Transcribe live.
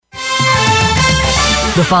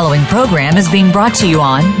The following program is being brought to you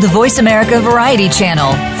on the Voice America Variety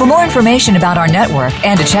Channel. For more information about our network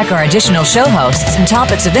and to check our additional show hosts and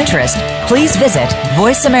topics of interest, please visit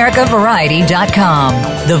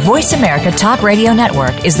voiceamericavariety.com. The Voice America Talk Radio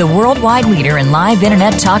Network is the worldwide leader in live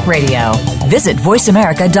Internet talk radio. Visit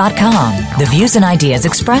voiceamerica.com. The views and ideas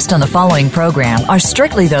expressed on the following program are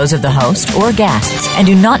strictly those of the host or guests and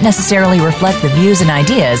do not necessarily reflect the views and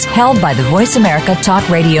ideas held by the Voice America Talk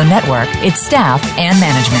Radio Network, its staff, and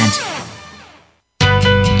management.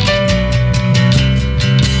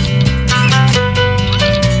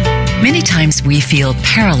 Many times we feel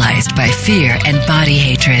paralyzed by fear and body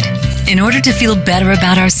hatred. In order to feel better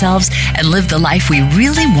about ourselves and live the life we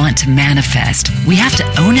really want to manifest, we have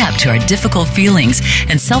to own up to our difficult feelings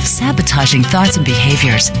and self-sabotaging thoughts and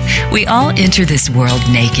behaviors. We all enter this world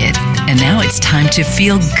naked, and now it's time to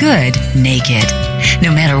feel good naked,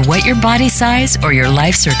 no matter what your body size or your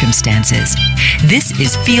life circumstances. This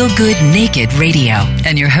is Feel Good Naked Radio,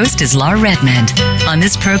 and your host is Laura Redmond. On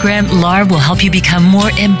this program, Laura will help you become more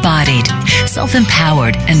embodied,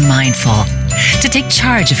 self-empowered, and mindful, to take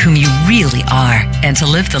charge of whom you really are and to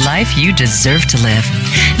live the life you deserve to live.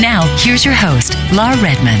 Now, here's your host, Laura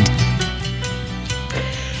Redmond.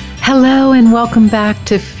 Hello and welcome back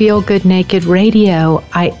to Feel Good Naked Radio.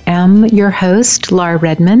 I am your host, Laura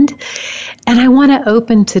Redmond, and I want to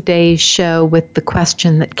open today's show with the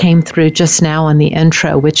question that came through just now in the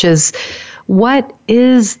intro, which is, what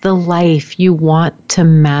is the life you want to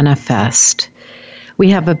manifest? We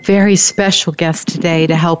have a very special guest today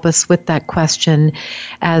to help us with that question,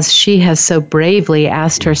 as she has so bravely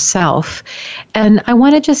asked herself. And I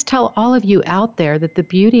want to just tell all of you out there that the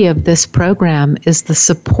beauty of this program is the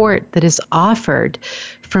support that is offered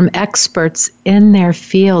from experts in their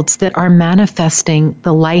fields that are manifesting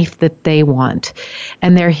the life that they want.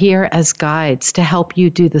 And they're here as guides to help you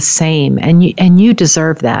do the same. And you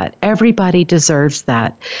deserve that. Everybody deserves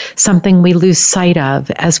that. Something we lose sight of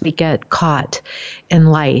as we get caught in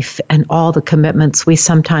life and all the commitments we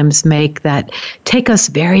sometimes make that take us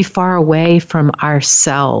very far away from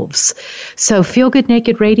ourselves. So Feel Good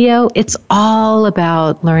Naked Radio, it's all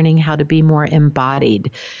about learning how to be more embodied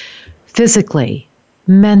physically,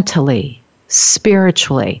 mentally,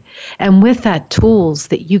 spiritually, and with that, tools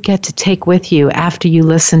that you get to take with you after you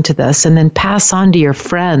listen to this and then pass on to your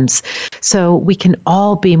friends so we can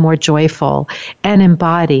all be more joyful and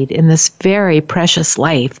embodied in this very precious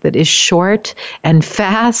life that is short and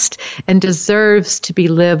fast and deserves to be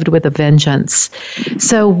lived with a vengeance.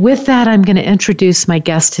 So with that, I'm going to introduce my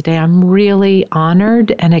guest today. I'm really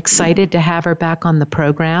honored and excited to have her back on the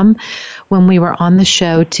program. When we were on the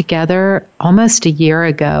show together almost a year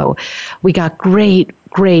ago, we got great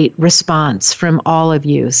response from all of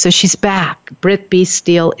you. So she's back. Britt B.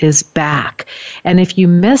 Steele is back. And if you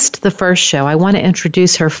missed the first show, I want to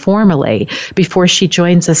introduce her formally before she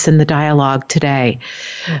joins us in the dialogue today.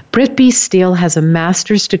 Britt B. Steele has a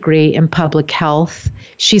master's degree in public health.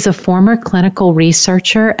 She's a former clinical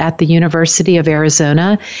researcher at the University of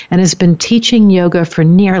Arizona and has been teaching yoga for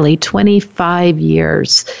nearly 25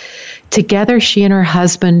 years. Together, she and her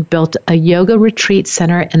husband built a yoga retreat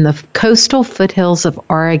center in the coastal foothills of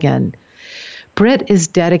Oregon. Britt is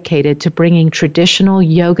dedicated to bringing traditional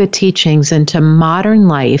yoga teachings into modern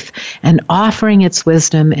life and offering its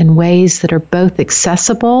wisdom in ways that are both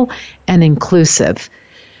accessible and inclusive.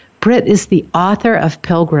 Britt is the author of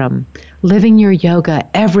Pilgrim, Living Your Yoga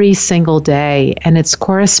Every Single Day, and its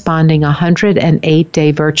corresponding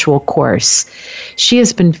 108-day virtual course. She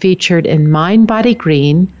has been featured in Mind Body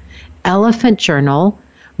Green, Elephant Journal,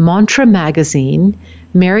 Mantra Magazine,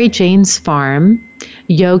 Mary Jane's Farm,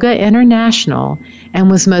 Yoga International, and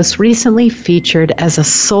was most recently featured as a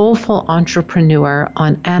soulful entrepreneur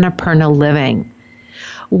on Annapurna Living.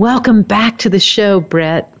 Welcome back to the show,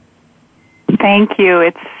 Britt. Thank you.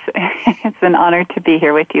 It's an honor to be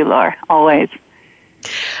here with you, Laura, always.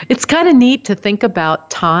 It's kind of neat to think about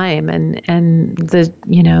time and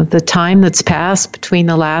the time that's passed between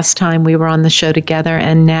the last time we were on the show together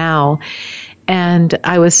and now. And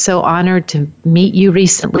I was so honored to meet you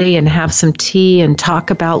recently and have some tea and talk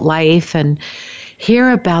about life and hear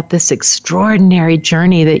about this extraordinary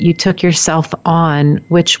journey that you took yourself on,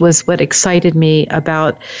 which was what excited me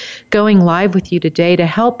about going live with you today to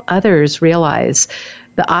help others realize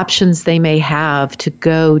the options they may have to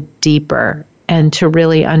go deeper and to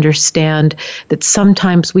really understand that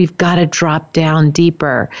sometimes we've got to drop down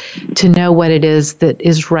deeper to know what it is that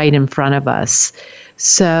is right in front of us.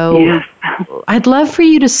 So yeah. I'd love for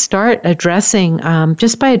you to start addressing,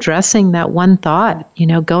 just by addressing that one thought,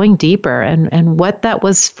 going deeper and what that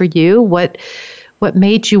was for you, what what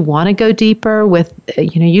made you want to go deeper with,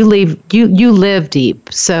 you live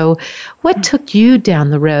deep. So what took you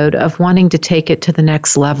down the road of wanting to take it to the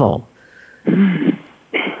next level?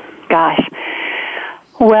 Gosh.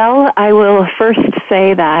 Well, I will first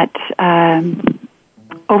say that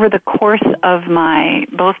over the course of my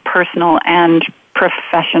both personal and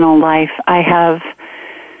professional life, I have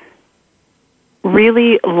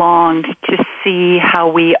really longed to see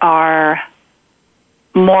how we are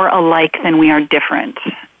more alike than we are different.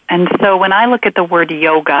 And so when I look at the word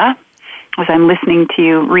yoga, as I'm listening to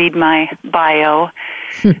you read my bio,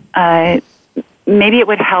 maybe it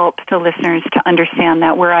would help the listeners to understand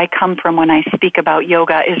that where I come from when I speak about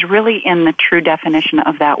yoga is really in the true definition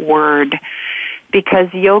of that word.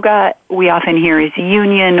 Because yoga, we often hear, is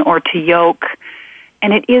union or to yoke,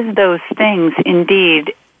 and it is those things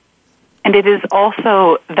indeed. And it is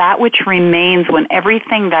also that which remains when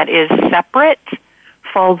everything that is separate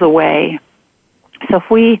falls away. So if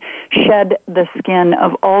we shed the skin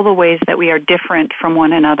of all the ways that we are different from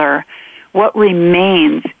one another, what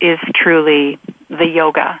remains is truly the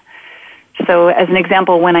yoga. So as an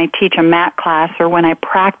example, when I teach a mat class or when I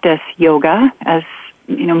practice yoga, as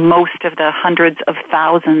most of the hundreds of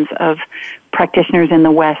thousands of practitioners in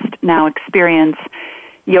the West now experience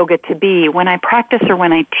yoga to be, when I practice or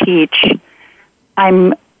when I teach,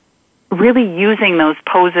 I'm really using those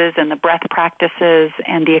poses and the breath practices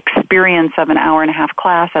and the experience of an hour-and-a-half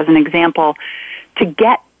class as an example to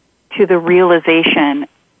get to the realization,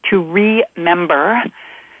 to remember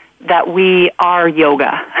that we are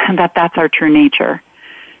yoga, that that's our true nature.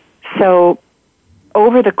 So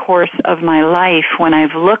over the course of my life, when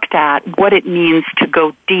I've looked at what it means to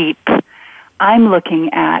go deep, I'm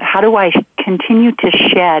looking at how do I continue to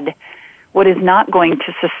shed what is not going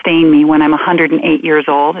to sustain me when I'm 108 years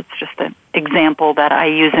old. It's just an example that I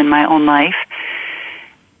use in my own life.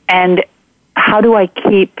 And how do I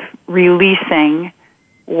keep releasing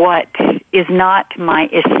what is not my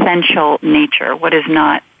essential nature, what is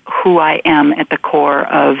not who I am at the core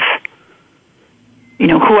of,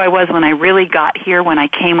 who I was when I really got here, when I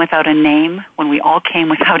came without a name, when we all came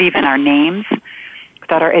without even our names,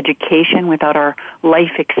 without our education, without our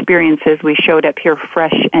life experiences. We showed up here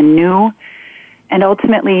fresh and new. And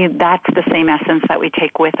ultimately, that's the same essence that we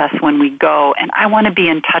take with us when we go. And I want to be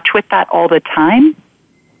in touch with that all the time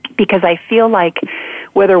because I feel like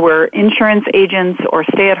whether we're insurance agents or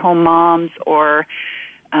stay-at-home moms or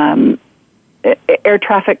air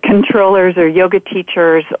traffic controllers or yoga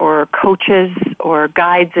teachers or coaches or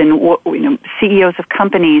guides and CEOs of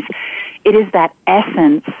companies, it is that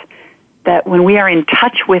essence that when we are in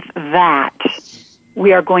touch with that,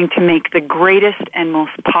 we are going to make the greatest and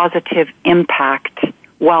most positive impact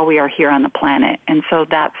while we are here on the planet. And so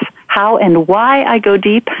that's how and why I go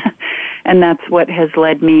deep, and that's what has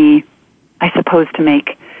led me, I suppose, to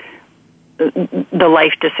make the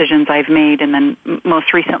life decisions I've made, and then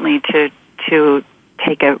most recently to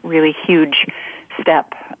take a really huge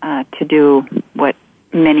step to do what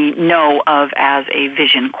many know of as a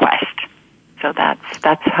vision quest. So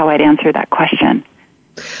that's how I'd answer that question.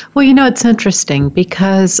 Well, it's interesting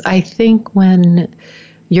because I think when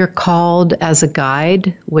you're called as a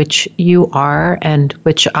guide, which you are and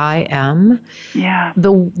which I am,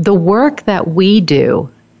 the work that we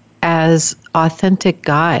do as authentic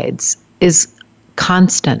guides is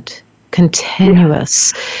constant,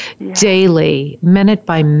 continuous, daily, minute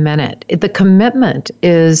by minute. The commitment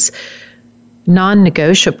is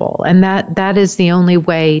non-negotiable, and that is the only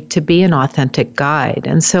way to be an authentic guide.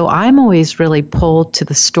 And so I'm always really pulled to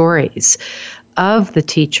the stories of the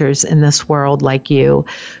teachers in this world like you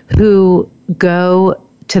who go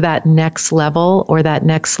to that next level or that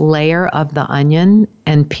next layer of the onion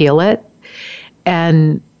and peel it.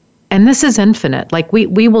 And this is infinite. Like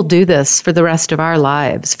we will do this for the rest of our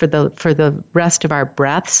lives, for the rest of our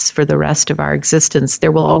breaths, for the rest of our existence.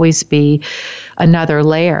 There will always be another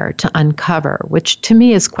layer to uncover, which to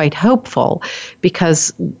me is quite hopeful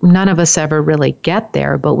because none of us ever really get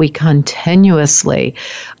there, but we continuously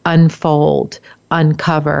unfold,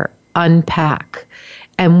 uncover, unpack.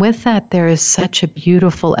 And with that, there is such a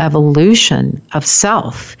beautiful evolution of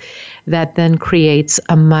self that then creates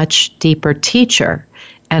a much deeper teacher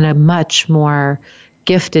and a much more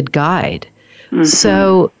gifted guide. Mm-hmm.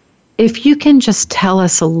 So if you can just tell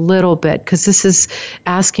us a little bit, because this is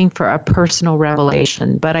asking for a personal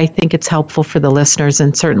revelation, but I think it's helpful for the listeners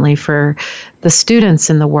and certainly for the students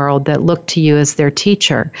in the world that look to you as their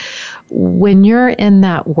teacher. When you're in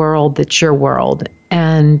that world that's your world,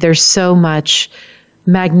 and there's so much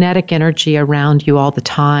magnetic energy around you all the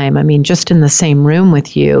time. I mean, just in the same room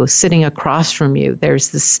with you, sitting across from you,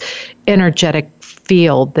 there's this energetic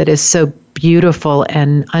field that is so beautiful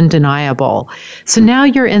and undeniable. So now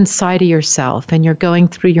you're inside of yourself and you're going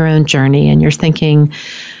through your own journey and you're thinking,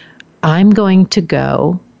 I'm going to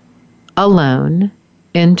go alone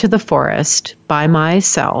into the forest by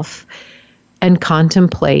myself and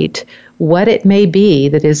contemplate what it may be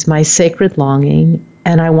that is my sacred longing,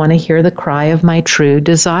 and I want to hear the cry of my true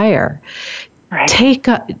desire. Right. Take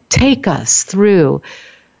us through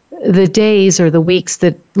the days or the weeks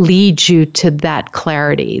that lead you to that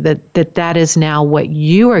clarity, that is now what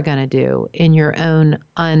you are going to do in your own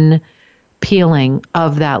unpeeling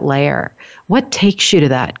of that layer. What takes you to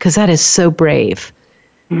that? Because that is so brave.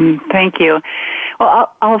 Thank you.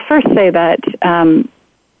 Well, I'll first say that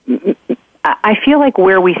I feel like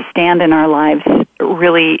where we stand in our lives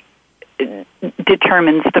really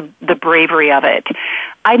determines the bravery of it.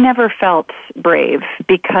 I never felt brave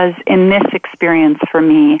because in this experience for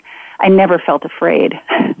me, I never felt afraid.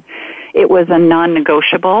 It was a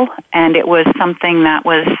non-negotiable, and it was something that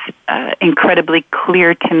was incredibly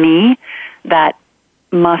clear to me that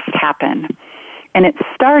must happen. And it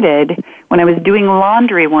started when I was doing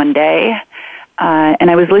laundry one day,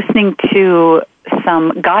 and I was listening to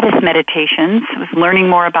some goddess meditations. I was learning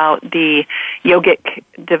more about the yogic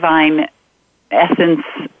divine essence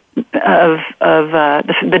of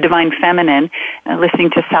the divine feminine, listening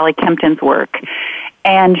to Sally Kempton's work.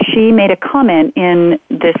 And she made a comment in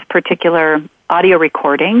this particular audio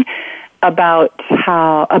recording about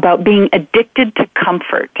being addicted to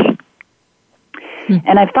comfort.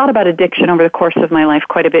 And I've thought about addiction over the course of my life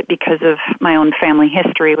quite a bit because of my own family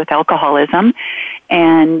history with alcoholism.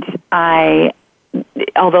 And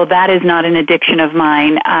although that is not an addiction of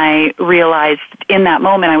mine, I realized in that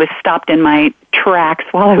moment I was stopped in my tracks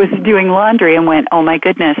while I was doing laundry and went, oh my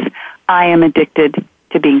goodness, I am addicted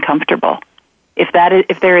to being comfortable. If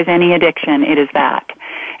there is any addiction, it is that.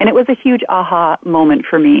 And it was a huge aha moment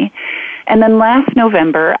for me. And then last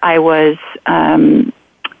November, I was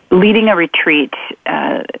leading a retreat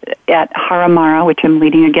at Haramara, which I'm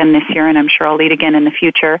leading again this year, and I'm sure I'll lead again in the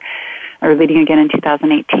future, or leading again in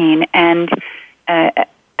 2018, and at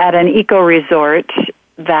an eco-resort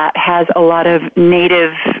that has a lot of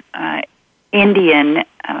native Indian,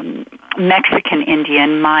 Mexican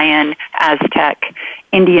Indian, Mayan, Aztec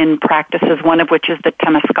Indian practices, one of which is the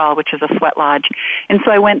Temazcal, which is a sweat lodge. And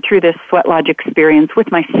so I went through this sweat lodge experience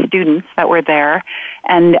with my students that were there,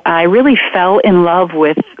 and I really fell in love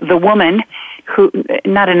with the woman who,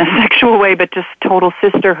 not in a sexual way, but just total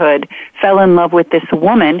sisterhood, fell in love with this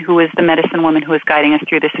woman who was the medicine woman who was guiding us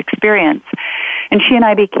through this experience. And she and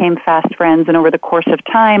I became fast friends, and over the course of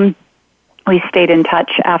time, we stayed in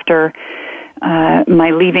touch after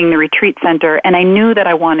my leaving the retreat center, and I knew that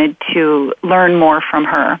I wanted to learn more from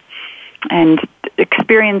her. And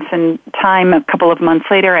experience and time, a couple of months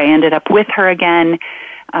later, I ended up with her again.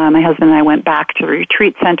 My husband and I went back to the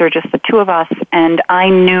retreat center, just the two of us, and I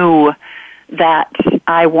knew that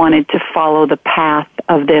I wanted to follow the path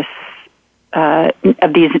of this,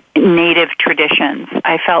 of these native traditions.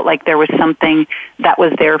 I felt like there was something that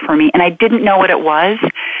was there for me, and I didn't know what it was.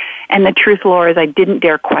 And the truth, Laura, is I didn't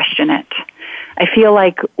dare question it. I feel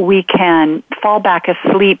like we can fall back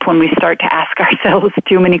asleep when we start to ask ourselves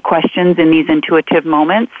too many questions in these intuitive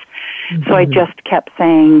moments. Mm-hmm. So I just kept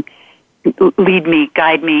saying, lead me,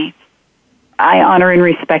 guide me. I honor and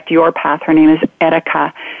respect your path. Her name is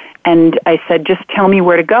Erika. And I said, just tell me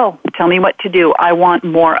where to go. Tell me what to do. I want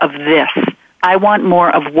more of this. I want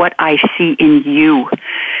more of what I see in you.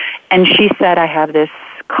 And she said, I have this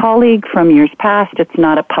colleague from years past. It's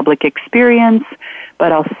not a public experience,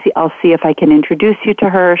 but I'll see if I can introduce you to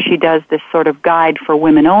her. She does this sort of guide for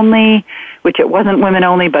women only, which it wasn't women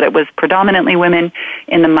only, but it was predominantly women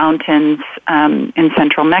in the mountains in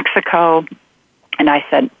central Mexico. And I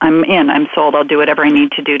said, I'm in, I'm sold, I'll do whatever I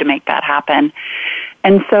need to do to make that happen.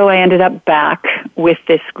 And so I ended up back with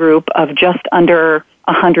this group of just under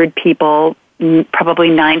 100 people, probably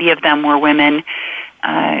 90 of them were women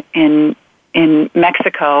in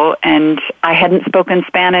Mexico, and I hadn't spoken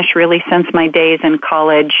Spanish really since my days in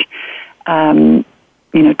college,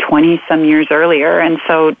 20-some years earlier, and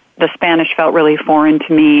so the Spanish felt really foreign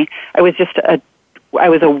to me. I was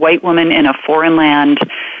a white woman in a foreign land,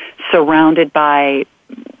 surrounded by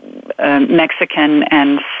Mexican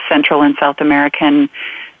and Central and South American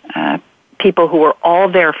people who were all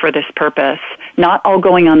there for this purpose, not all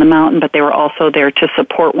going on the mountain, but they were also there to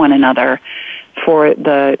support one another for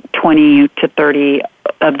the 20 to 30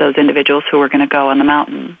 of those individuals who were going to go on the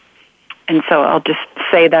mountain. And so I'll just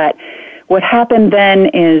say that what happened then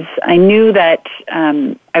is I knew that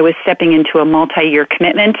I was stepping into a multi-year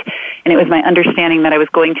commitment, and it was my understanding that I was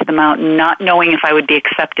going to the mountain not knowing if I would be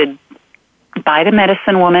accepted by the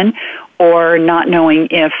medicine woman or not knowing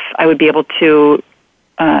if I would be able to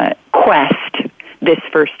quest this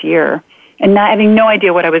first year, and not having no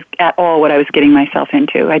idea what I was getting myself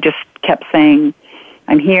into. I just kept saying,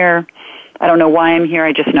 I'm here. I don't know why I'm here.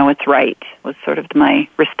 I just know it's right, was sort of my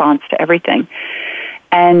response to everything.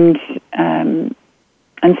 And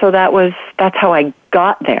so that's how I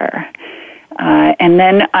got there. And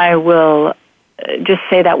then I will just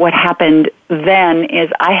say that what happened then is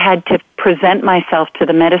I had to present myself to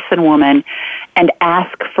the medicine woman and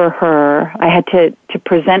ask for her. I had to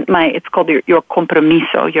present it's called your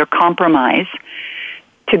compromiso, your compromise,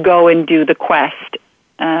 to go and do the quest.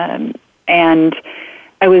 And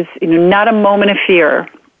I was, not a moment of fear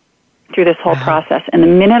through this whole process. And the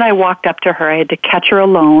minute I walked up to her, I had to catch her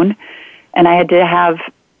alone, and I had to have,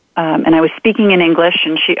 and I was speaking in English,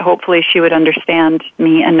 and hopefully she would understand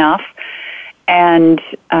me enough. And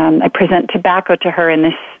I present tobacco to her in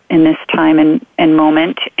this time and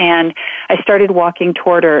moment, and I started walking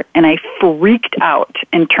toward her, and I freaked out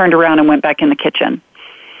and turned around and went back in the kitchen.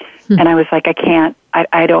 And I was like, I can't.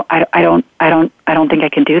 I don't think I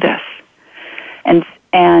can do this.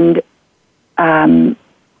 And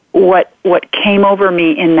what came over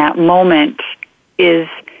me in that moment is,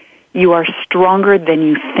 you are stronger than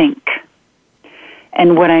you think.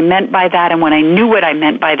 And what I meant by that, and when I knew what I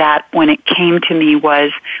meant by that when it came to me,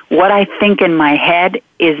 was what I think in my head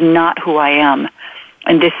is not who I am.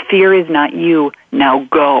 And this fear is not you. Now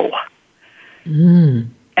go.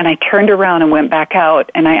 And I turned around and went back out,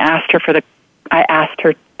 and I asked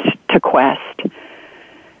her to quest.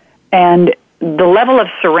 And the level of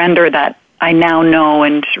surrender that I now know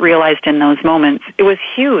and realized in those moments, it was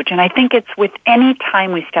huge. And I think it's with any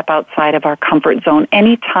time we step outside of our comfort zone,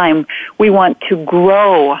 any time we want to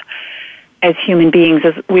grow as human beings,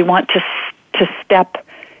 as we want to step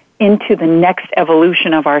into the next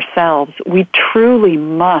evolution of ourselves, we truly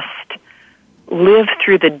must live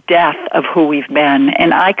through the death of who we've been.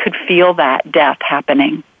 And I could feel that death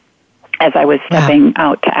happening as I was stepping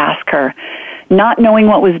out to ask her, not knowing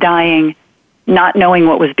what was dying, not knowing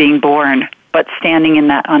what was being born, but standing in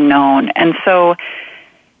that unknown. And so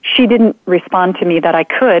she didn't respond to me that I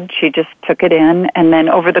could. She just took it in. And then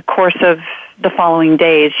over the course of the following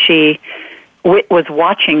days, she was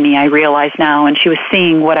watching me, I realize now, and she was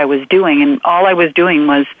seeing what I was doing. And all I was doing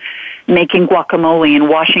was making guacamole and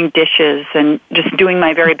washing dishes and just doing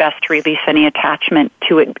my very best to release any attachment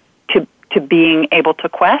to it, to being able to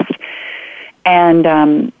quest.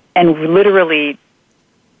 And literally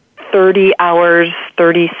 30 hours,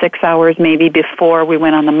 36 hours maybe before we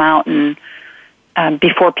went on the mountain,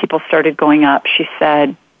 before people started going up, she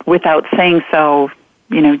said, without saying so,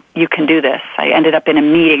 you can do this. I ended up in a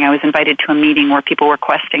meeting. I was invited to a meeting where people were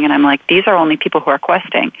questing, and I'm like, these are only people who are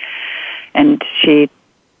questing. And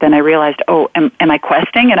then I realized, am I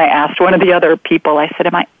questing? And I asked one of the other people, I said,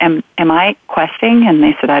 am I questing? And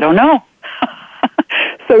they said, I don't know.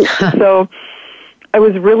 So I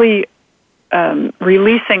was really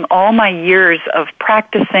releasing all my years of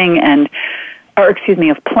practicing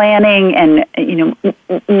of planning and,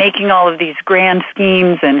 making all of these grand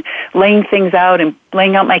schemes and laying things out and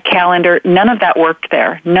laying out my calendar. None of that worked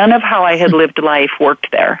there. None of how I had lived life worked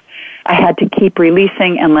there. I had to keep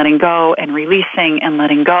releasing and letting go and releasing and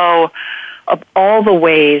letting go of all the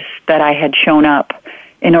ways that I had shown up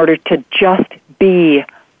in order to just be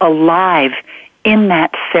alive in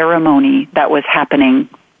that ceremony that was happening.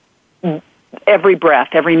 Every breath,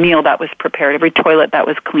 every meal that was prepared, every toilet that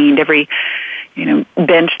was cleaned, every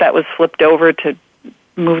bench that was flipped over to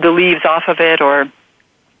move the leaves off of it, or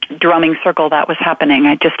drumming circle that was happening.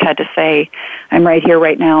 I just had to say, I'm right here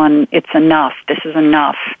right now, and it's enough. This is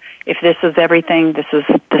enough. If this is everything, this is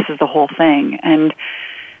the whole thing. And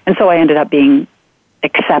so I ended up being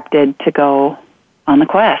accepted to go on the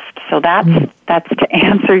quest. So that's to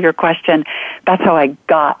answer your question. That's how I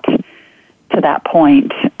got to that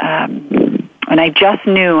point. And I just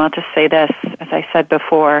knew, I'll just say this, as I said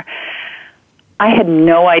before, I had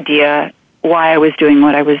no idea why I was doing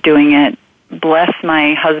what I was doing. It bless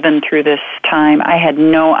my husband through this time. I had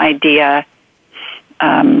no idea.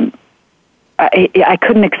 I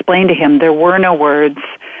couldn't explain to him. There were no words.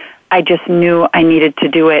 I just knew I needed to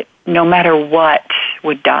do it no matter what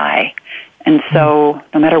would die. And so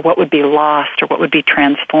no matter what would be lost or what would be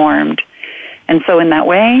transformed. And so in that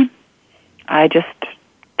way, I just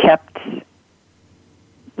kept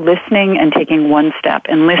listening and taking one step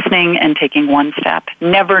and listening and taking one step,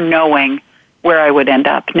 never knowing where I would end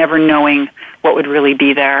up, never knowing what would really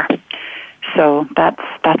be there. So that's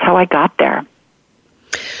how I got there.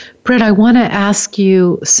 Britt, I want to ask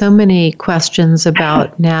you so many questions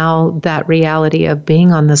about now that reality of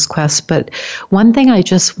being on this quest, but one thing I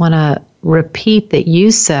just want to repeat that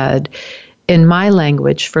you said in my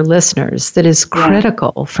language for listeners that is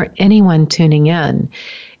critical for anyone tuning in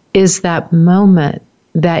is that moment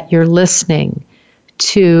that you're listening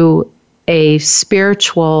to a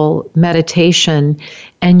spiritual meditation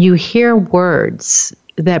and you hear words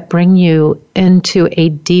that bring you into a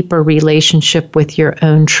deeper relationship with your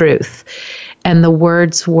own truth. And the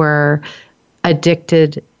words were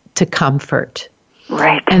addicted to comfort.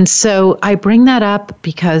 Right. And so I bring that up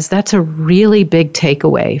because that's a really big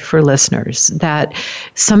takeaway for listeners, that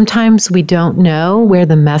sometimes we don't know where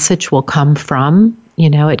the message will come from. You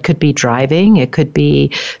know, it could be driving, it could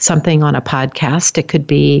be something on a podcast, it could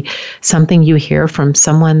be something you hear from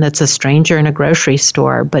someone that's a stranger in a grocery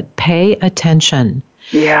store, but pay attention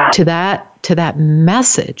to that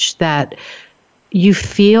message that you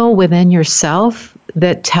feel within yourself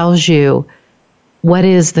that tells you what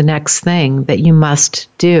is the next thing that you must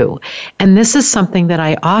do. And this is something that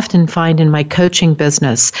I often find in my coaching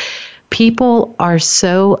business. People are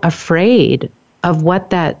so afraid of what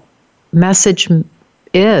that message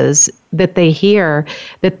is that they hear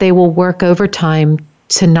that they will work overtime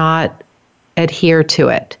to not adhere to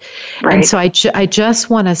it. Right. And so I just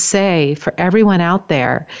want to say for everyone out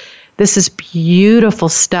there, this is beautiful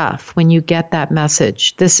stuff when you get that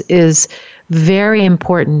message. This is very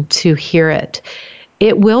important to hear it.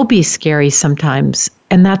 It will be scary sometimes,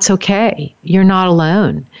 and that's okay. You're not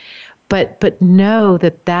alone. But know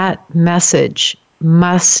that that message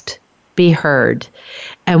must be heard.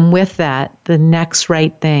 And with that, the next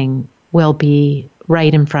right thing will be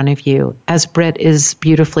right in front of you, as Britt is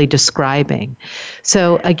beautifully describing.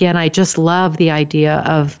 So again, I just love the idea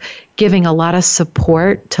of giving a lot of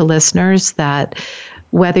support to listeners that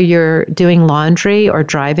whether you're doing laundry or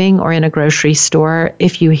driving or in a grocery store,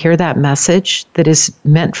 if you hear that message that is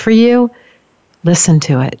meant for you, listen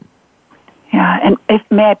to it. Yeah, and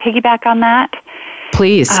may I piggyback on that?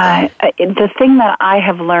 Please. The thing that I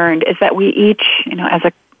have learned is that we each,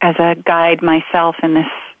 as a guide myself in this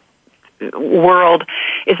world,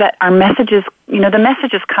 is that our messages, the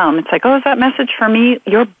messages come. It's like, oh, is that message for me?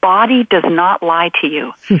 Your body does not lie to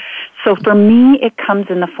you. So for me, it comes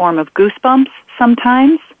in the form of goosebumps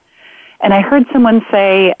sometimes. And I heard someone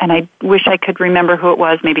say, and I wish I could remember who it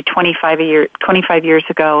was, maybe 25 years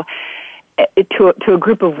ago, to a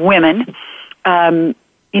group of women,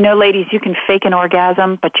 ladies, you can fake an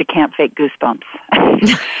orgasm, but you can't fake goosebumps.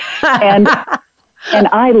 and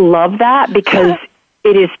I love that because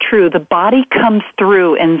it is true. The body comes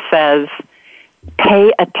through and says,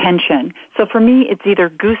 pay attention. So for me, it's either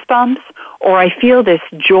goosebumps or I feel this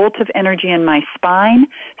jolt of energy in my spine.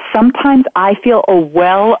 Sometimes I feel a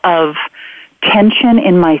well of tension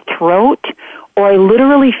in my throat, or I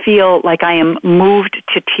literally feel like I am moved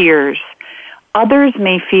to tears. Others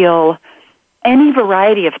may feel any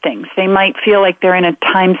variety of things. They might feel like they're in a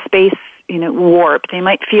time-space warp. They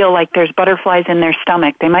might feel like there's butterflies in their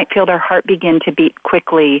stomach. They might feel their heart begin to beat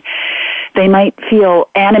quickly. They might feel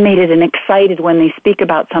animated and excited when they speak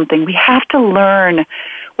about something. We have to learn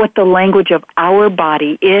what the language of our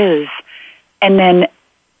body is and then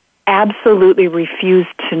absolutely refuse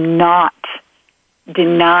to not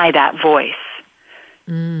deny that voice.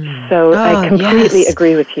 So I completely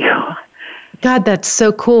agree with you. God, that's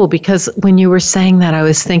so cool, because when you were saying that, I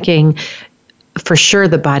was thinking, for sure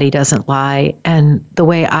the body doesn't lie. And the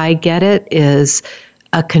way I get it is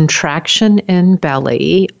a contraction in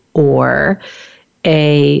belly or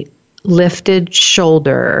a lifted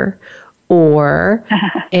shoulder or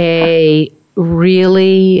a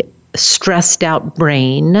really stressed out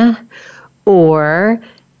brain or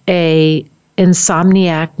a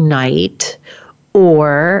insomniac night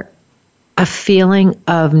or a feeling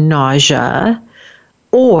of nausea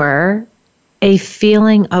or a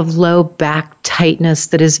feeling of low back tightness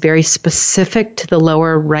that is very specific to the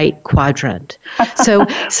lower right quadrant. So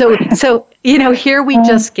here we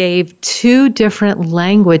just gave two different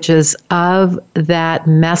languages of that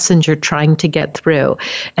messenger trying to get through.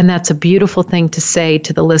 And that's a beautiful thing to say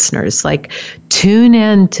to the listeners, like, tune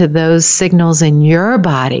in to those signals in your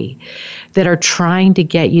body that are trying to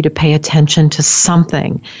get you to pay attention to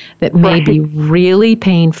something that may be really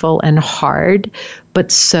painful and hard,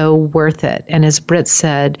 but so worth it. And as Britt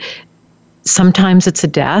said, sometimes it's a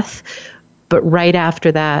death, but right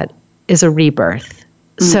after that is a rebirth.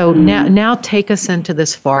 So now take us into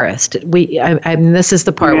this forest. This is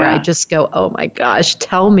the part where I just go, oh my gosh,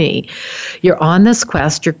 tell me. You're on this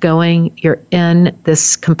quest, you're in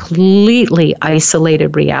this completely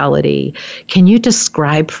isolated reality. Can you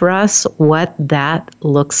describe for us what that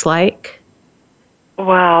looks like?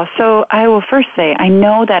 Wow. So I will first say, I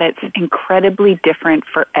know that it's incredibly different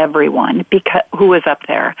for everyone who is up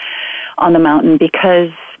there. on the mountain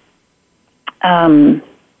because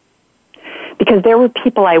there were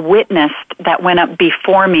people I witnessed that went up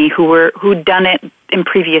before me who'd done it in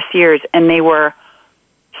previous years, and they were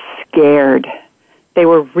scared. They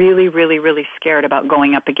were really, really, really scared about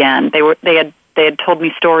going up again. They had told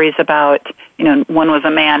me stories about, one was a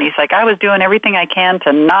man. He's like, I was doing everything I can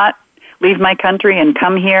to not leave my country and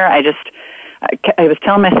come here. I was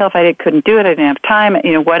telling myself I couldn't do it. I didn't have time,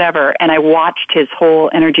 whatever. And I watched his whole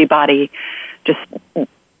energy body just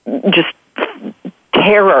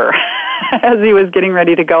terror as he was getting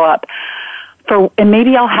ready to go up. And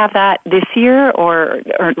maybe I'll have that this year or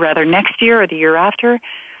rather next year or the year after.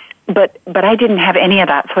 But I didn't have any of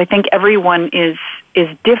that. So I think everyone is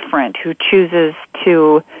different who chooses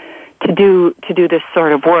to do this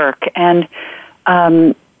sort of work. And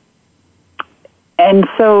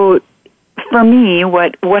so for me,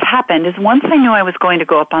 what happened is once I knew I was going to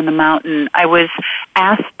go up on the mountain, I was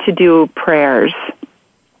asked to do prayers.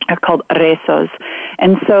 They're called rezos.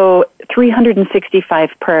 And so 365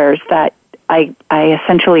 prayers that I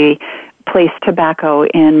essentially place tobacco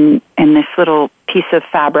in this little piece of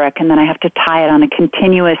fabric, and then I have to tie it on a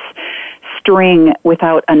continuous string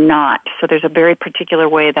without a knot. So there's a very particular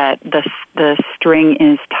way that the string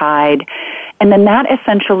is tied. And then that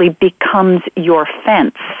essentially becomes your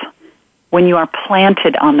fence when you are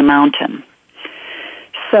planted on the mountain.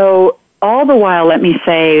 So all the while, let me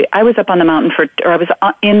say, I was up on the mountain I was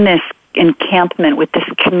in this encampment with this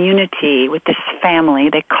community, with this family.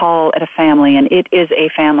 They call it a family, and it is a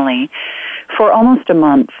family, for almost a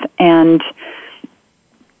month. And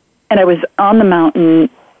I was on the mountain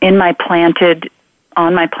on my planted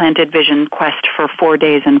vision quest for 4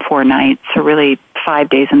 days and 4 nights, or really 5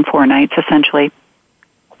 days and 4 nights, essentially.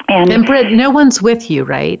 And Britt, no one's with you,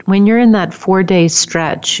 right? When you're in that 4-day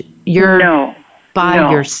stretch, you're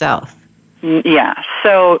by yourself. Yeah,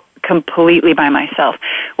 so completely by myself.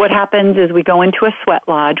 What happens is we go into a sweat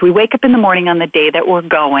lodge. We wake up in the morning on the day that we're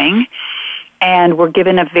going, and we're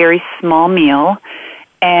given a very small meal,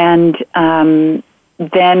 and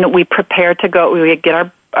then we prepare to go. We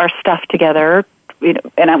get our stuff together,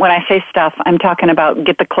 and when I say stuff, I'm talking about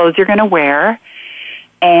get the clothes you're going to wear.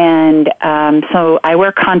 And so I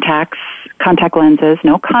wear contact lenses,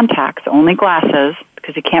 no contacts, only glasses,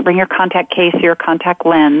 because you can't bring your contact case or your contact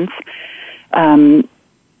lens.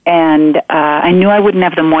 And I knew I wouldn't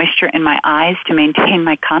have the moisture in my eyes to maintain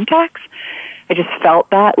my contacts. I just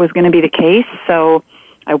felt that was going to be the case. So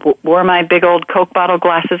I wore my big old Coke bottle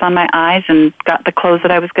glasses on my eyes and got the clothes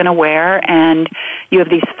that I was going to wear. And you have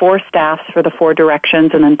these 4 staffs for the 4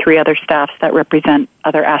 directions, and then 3 other staffs that represent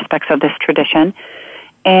other aspects of this tradition,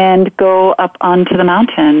 and go up onto the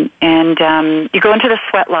mountain. And you go into the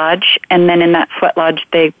sweat lodge, and then in that sweat lodge,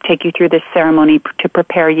 they take you through this ceremony to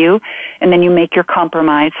prepare you, and then you make your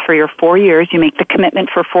compromise for your 4 years. You make the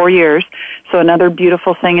commitment for 4 years. So another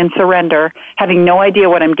beautiful thing in surrender, having no idea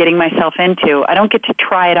what I'm getting myself into. I don't get to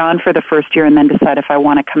try it on for the first year and then decide if I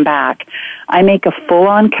want to come back. I make a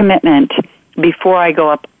full-on commitment before I go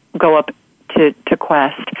up to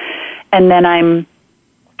quest. And then I'm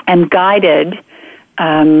guided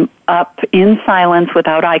up in silence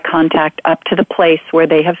without eye contact up to the place where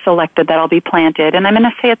they have selected that I'll be planted. And I'm going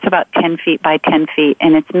to say it's about 10 feet by 10 feet.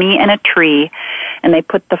 And it's me and a tree. And they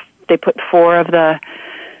put 4 of the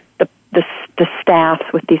staffs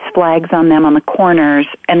with these flags on them on the corners.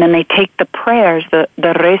 And then they take the prayers, the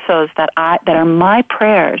rezos that are my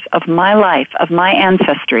prayers of my life, of my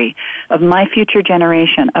ancestry, of my future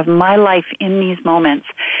generation, of my life in these moments.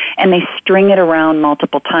 And they string it around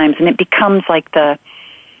multiple times. And it becomes like the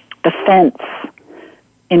fence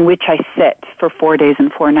in which I sit for 4 days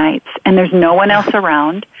and 4 nights. And there's no one else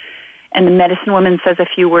around. And the medicine woman says a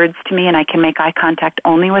few words to me, and I can make eye contact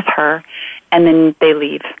only with her. And then they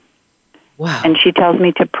leave. Wow. And she tells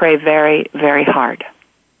me to pray very, very hard.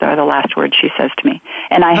 Those are the last words she says to me.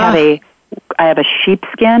 And I have a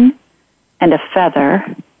sheepskin and a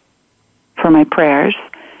feather for my prayers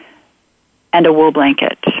and a wool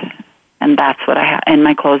blanket. And that's what I have, and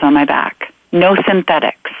my clothes on my back. No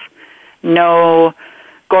synthetics. No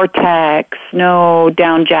Gore-Tex. No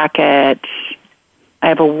down jacket. I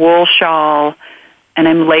have a wool shawl, and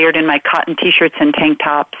I'm layered in my cotton T-shirts and tank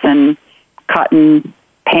tops and cotton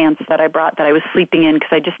pants that I brought that I was sleeping in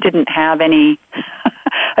because I just didn't have any.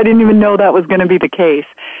 I didn't even know that was going to be the case.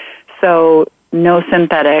 So no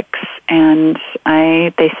synthetics, and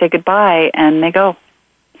they say goodbye and they go.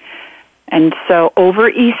 And so over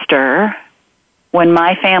Easter, when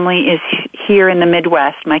my family is here in the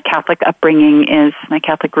Midwest, my Catholic upbringing is, my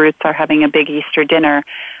Catholic roots are having a big Easter dinner,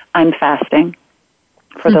 I'm fasting.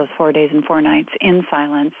 for those 4 days and 4 nights in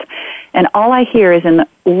silence. And all I hear is in the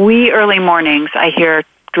wee early mornings, I hear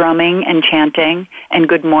drumming and chanting and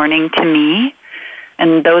good morning to me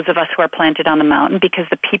and those of us who are planted on the mountain, because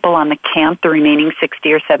the people on the camp, the remaining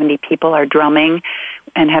 60 or 70 people, are drumming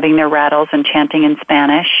and having their rattles and chanting in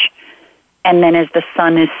Spanish. And then as the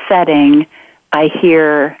sun is setting, I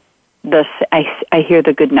hear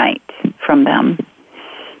the good night from them.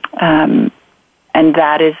 And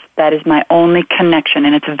that is my only connection,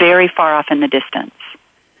 and it's very far off in the distance.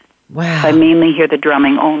 Wow. So I mainly hear the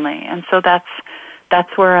drumming only. And so that's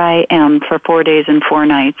where I am for 4 days and 4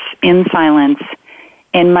 nights, in silence,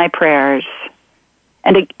 in my prayers.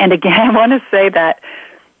 And again, I want to say that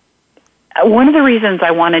one of the reasons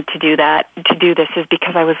I wanted to do this is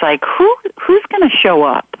because I was like, who's going to show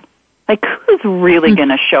up? Like, who's really going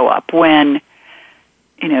to show up when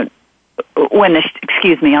the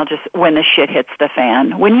shit hits the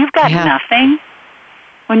fan? When you've got nothing,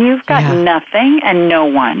 nothing and no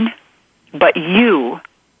one but you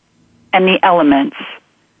and the elements,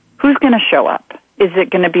 who's going to show up? Is it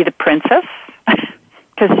going to be the princess?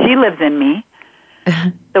 Because she lives in me,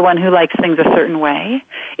 the one who likes things a certain way.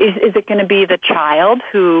 Is it going to be the child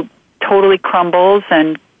who totally crumbles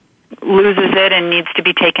and loses it and needs to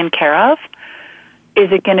be taken care of?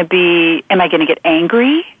 Is it going to be, am I going to get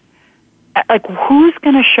angry? Like, who's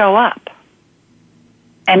going to show up?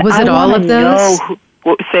 And was it all of those?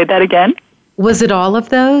 Say that again? Was it all of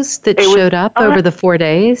those that showed up over the 4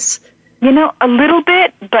 days? A little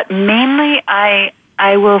bit, but mainly I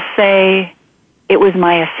will say it was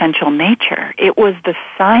my essential nature. It was the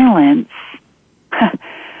silence.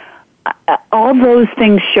 All those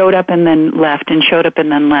things showed up and then left and showed up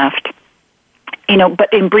and then left.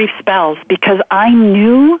 But in brief spells, because I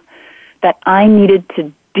knew that I needed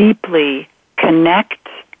to deeply connect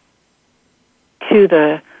to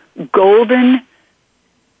the golden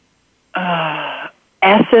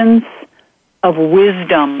essence of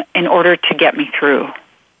wisdom in order to get me through.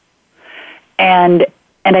 And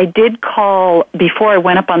I did call, before I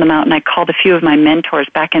went up on the mountain, I called a few of my mentors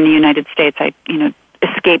back in the United States. I,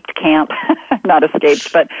 escaped camp, not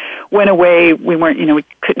escaped, but went away. We weren't,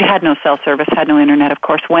 had no cell service, had no internet, of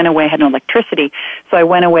course, went away, had no electricity. So I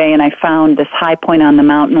went away and I found this high point on the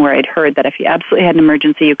mountain where I'd heard that if you absolutely had an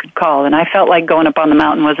emergency, you could call. And I felt like going up on the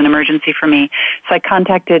mountain was an emergency for me. So I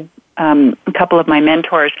contacted a couple of my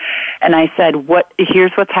mentors and I said,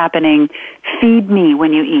 here's what's happening. Feed me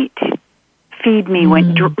when you eat. Feed me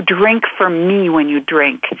drink for me when you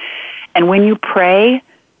drink. And when you pray,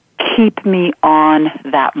 keep me on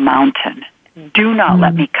that mountain. Do not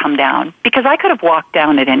let me come down. Because I could have walked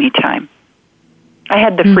down at any time. I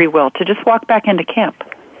had the free will to just walk back into camp.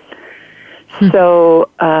 So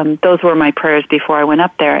those were my prayers before I went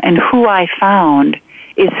up there. And who I found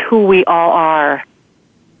is who we all are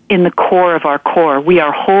in the core of our core. We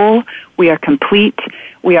are whole. We are complete.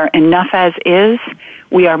 We are enough as is.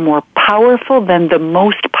 We are more powerful than the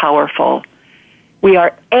most powerful. We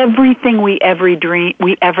are everything we ever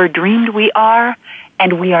dreamed we are,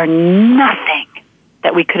 and we are nothing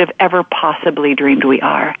that we could have ever possibly dreamed we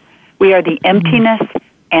are. We are the emptiness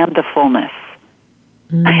and the fullness.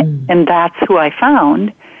 And that's who I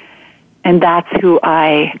found, and that's who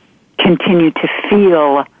I continue to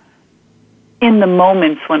feel in the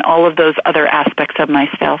moments when all of those other aspects of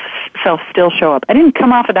myself still show up. I didn't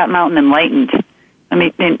come off of that mountain enlightened. Let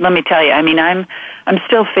me tell you, I'm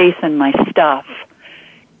still facing my stuff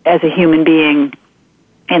as a human being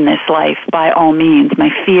in this life, by all means. My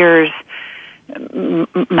fears,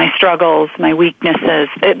 my struggles, my weaknesses,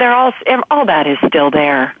 all that is still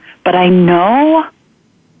there. But I know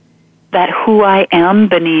that who I am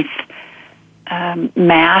beneath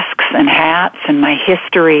masks and hats and my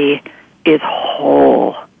history is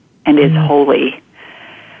whole and is holy.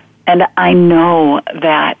 And I know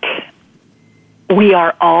that we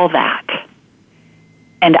are all that.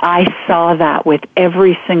 And I saw that with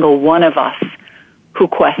every single one of us who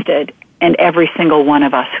quested and every single one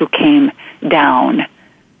of us who came down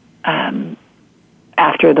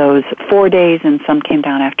after those 4 days, and some came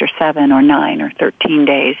down after 7 or 9 or 13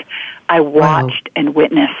 days. I watched and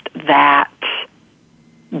witnessed that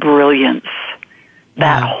brilliance,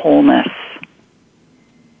 that wholeness.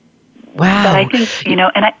 Wow. But I think,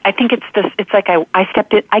 and I think it's like I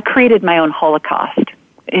stepped in, I created my own Holocaust.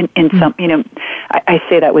 In some, I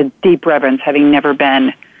say that with deep reverence, having never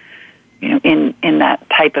been, in that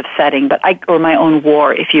type of setting, or my own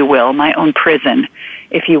war, if you will, my own prison,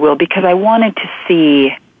 if you will, because I wanted to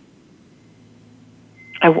see,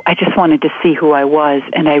 I just wanted to see who I was,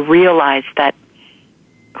 and I realized that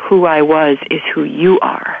who I was is who you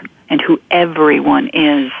are, and who everyone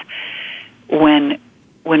is when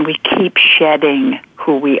when we keep shedding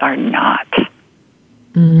who we are not.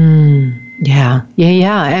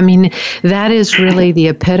 Yeah. I mean, that is really the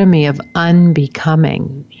epitome of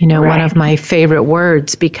unbecoming. Right. One of my favorite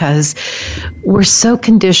words, because we're so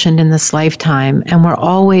conditioned in this lifetime and we're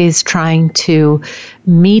always trying to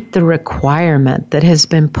meet the requirement that has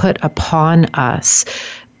been put upon us,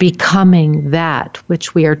 becoming that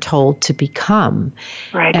which we are told to become.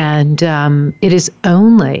 Right. And it is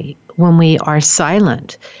only when we are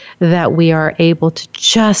silent that we are able to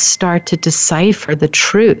just start to decipher the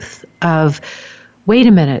truth of, wait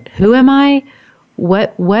a minute, who am I?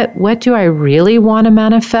 What do I really want to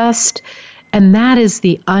manifest? And that is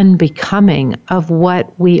the unbecoming of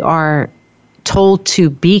what we are told to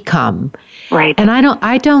become. Right. And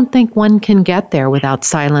I don't think one can get there without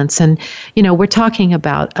silence. And, we're talking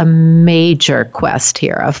about a major quest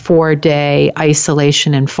here, a 4-day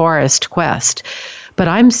isolation and forest quest. But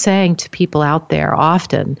I'm saying to people out there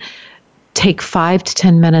often, take 5 to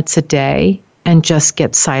 10 minutes a day and just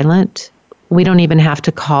get silent. We don't even have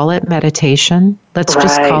to call it meditation. Let's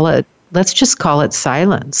just call it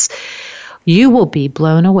silence. You will be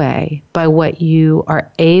blown away by what you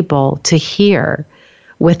are able to hear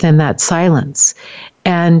within that silence.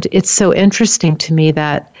 And it's so interesting to me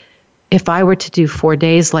that if I were to do 4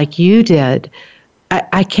 days like you did,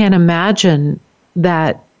 I can't imagine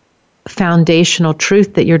that foundational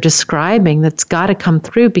truth that you're describing that's got to come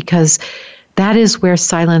through, because that is where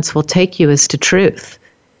silence will take you, is to truth.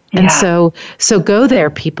 And so go there,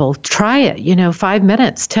 people. Try it, 5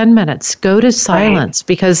 minutes, 10 minutes, go to silence,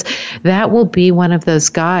 because that will be one of those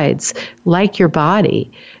guides, like your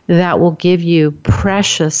body, that will give you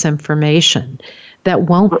precious information that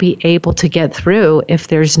won't be able to get through if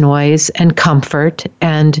there's noise and comfort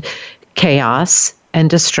and chaos and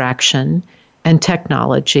distraction and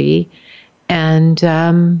technology. And,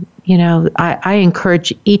 I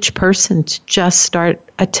encourage each person to just start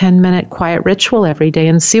a 10-minute quiet ritual every day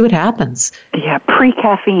and see what happens. Yeah,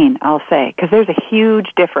 pre-caffeine, I'll say, because there's a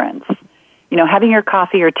huge difference. Having your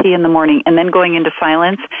coffee or tea in the morning and then going into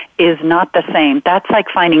silence is not the same. That's like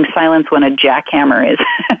finding silence when a jackhammer is,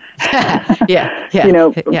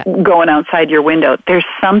 going outside your window. There's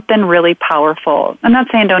something really powerful. I'm not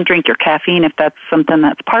saying don't drink your caffeine if that's something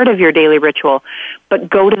that's part of your daily ritual, but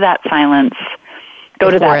go to that silence.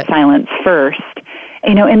 Silence first.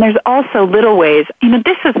 And there's also little ways.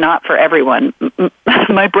 This is not for everyone.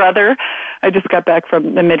 My brother, I just got back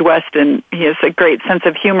from the Midwest, and he has a great sense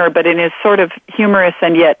of humor, but in his sort of humorous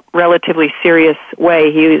and yet relatively serious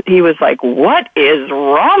way, he was like, "What is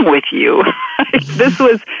wrong with you?"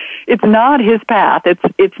 It's not his path.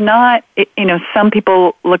 It's not, some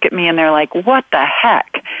people look at me and they're like, "What the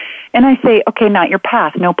heck?" And I say, okay, not your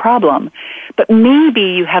path, no problem. But maybe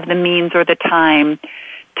you have the means or the time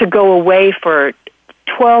to go away for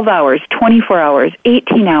 12 hours, 24 hours,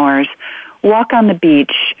 18 hours, walk on the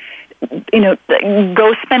beach,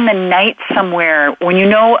 go spend the night somewhere when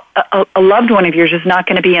a loved one of yours is not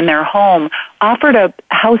going to be in their home. Offer to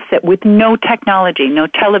house sit with no technology, no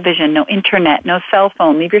television, no internet, no cell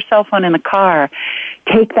phone. Leave your cell phone in the car.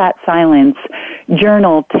 Take that silence.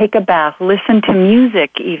 Journal, take a bath, listen to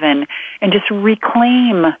music even, and just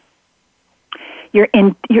reclaim your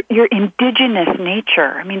indigenous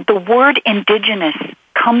nature. I mean, the word indigenous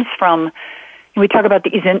comes from, we talk about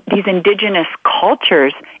these indigenous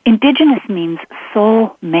cultures. Indigenous means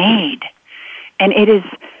soul-made. And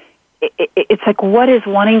it's like, what is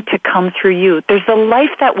wanting to come through you? There's a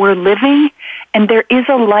life that we're living, and there is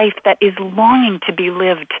a life that is longing to be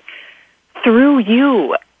lived through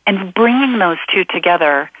you. And bringing those two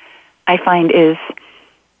together, I find, is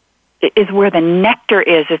where the nectar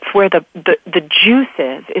is. It's where the juice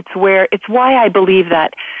is. It's why I believe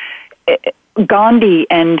that Gandhi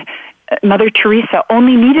and Mother Teresa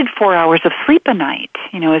only needed 4 hours of sleep a night,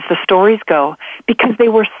 as the stories go, because they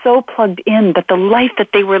were so plugged in that the life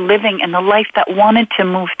that they were living and the life that wanted to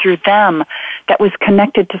move through them, that was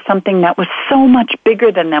connected to something that was so much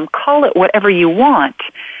bigger than them, call it whatever you want,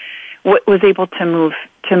 was able to move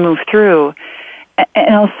through.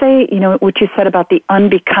 And I'll say, what you said about the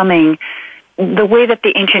unbecoming, the way that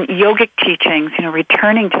the ancient yogic teachings,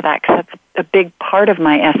 returning to that, because that's a big part of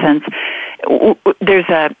my essence. There's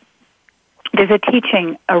a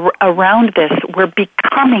teaching around this where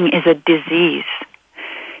becoming is a disease.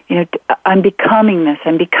 I'm becoming this,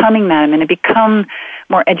 I'm becoming that, I'm going to become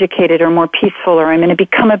more educated or more peaceful, or I'm going to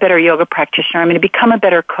become a better yoga practitioner, I'm going to become a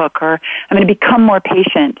better cook, or I'm going to become more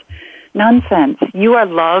patient. Nonsense. You are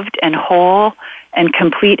loved and whole and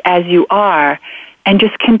complete as you are, and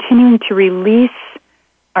just continuing to release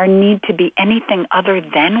our need to be anything other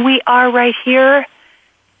than we are right here.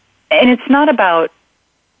 And it's not about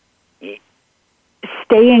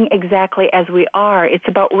staying exactly as we are. It's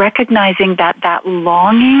about recognizing that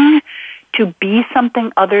longing to be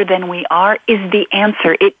something other than we are is the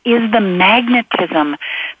answer. It is the magnetism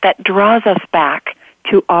that draws us back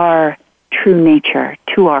to our true nature,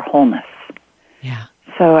 to our wholeness. Yeah.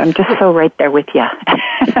 So I'm just so right there with you.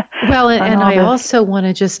 Well, and I also want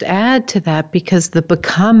to just add to that, because the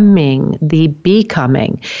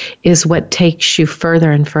becoming is what takes you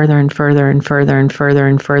further and further and further and further and further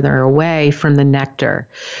and further away from the nectar.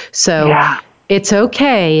 So it's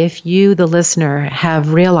okay if you, the listener,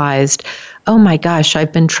 have realized, oh my gosh,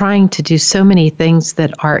 I've been trying to do so many things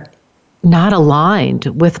that are not aligned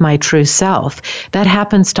with my true self. That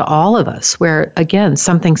happens to all of us, where, again,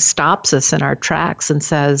 something stops us in our tracks and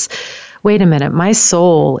says, wait a minute, my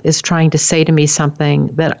soul is trying to say to me something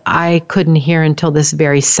that I couldn't hear until this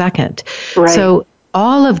very second. Right. So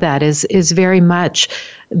all of that is very much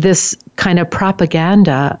this kind of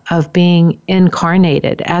propaganda of being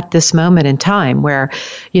incarnated at this moment in time, where,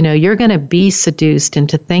 you're going to be seduced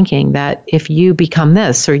into thinking that if you become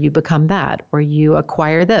this, or you become that, or you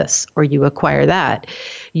acquire this, or you acquire that,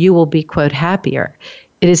 you will be, quote, happier.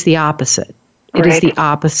 It is the opposite. It is the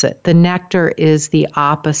opposite. The nectar is the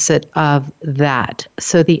opposite of that.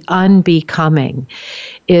 So the unbecoming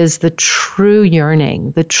is the true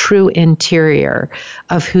yearning, the true interior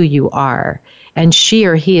of who you are. And she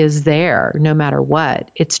or he is there no matter what.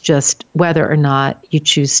 It's just whether or not you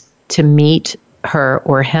choose to meet her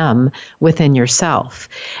or him within yourself.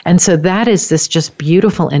 And so that is this just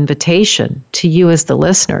beautiful invitation to you as the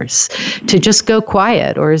listeners to just go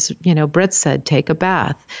quiet, or as, Britt said, take a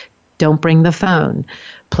bath. Don't bring the phone,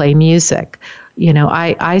 play music.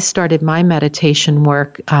 I started my meditation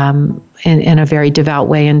work in a very devout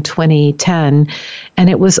way in 2010, and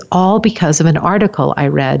it was all because of an article I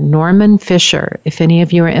read. Norman Fisher, if any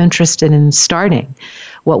of you are interested in starting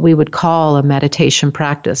what we would call a meditation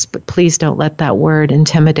practice, but please don't let that word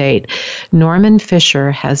intimidate. Norman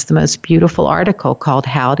Fisher has the most beautiful article called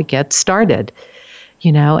How to Get Started.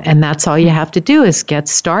 And that's all you have to do is get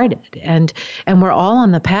started. And we're all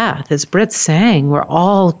on the path. As Britt's saying, we're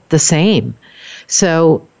all the same.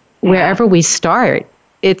 So wherever we start,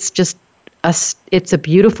 it's just it's a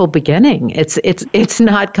beautiful beginning. It's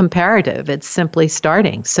not comparative. It's simply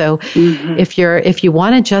starting. So if you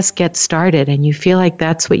want to just get started and you feel like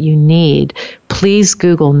that's what you need, please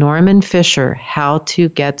Google Norman Fisher, How to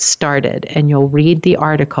Get Started, and you'll read the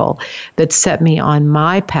article that set me on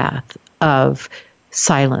my path of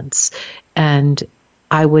silence. And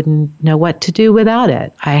I wouldn't know what to do without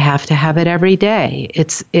it. I have to have it every day.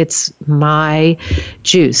 It's my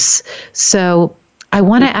juice. So I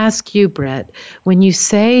want to ask you, Britt, when you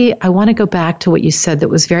say, I want to go back to what you said that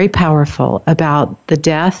was very powerful about the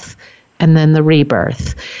death and then the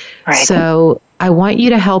rebirth. Right. So I want you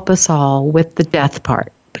to help us all with the death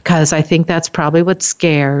part, because I think that's probably what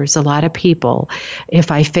scares a lot of people. If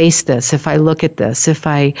I face this, if I look at this, if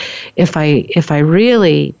I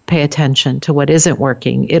really pay attention to what isn't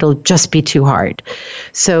working, it'll just be too hard.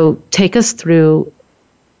 So take us through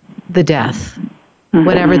the death,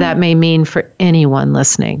 whatever that may mean for anyone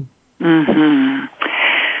listening. Mm-hmm.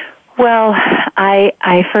 Well,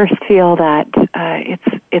 I first feel that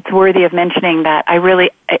it's worthy of mentioning that I really,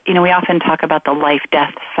 we often talk about the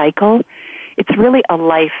life-death cycle. It's really a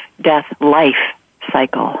life-death-life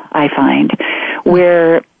cycle, I find,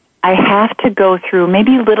 where I have to go through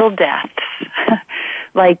maybe little deaths,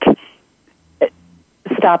 like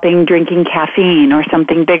stopping drinking caffeine, or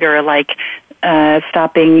something bigger like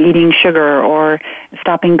stopping eating sugar, or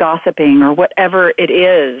stopping gossiping, or whatever it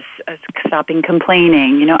is, stopping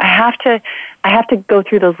complaining. I have to go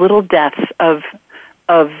through those little deaths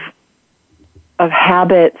of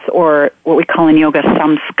habits, or what we call in yoga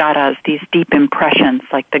samskaras, these deep impressions.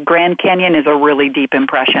 Like the Grand Canyon is a really deep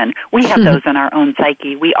impression. We have those in our own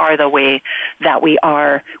psyche. We are the way that we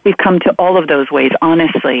are. We've come to all of those ways,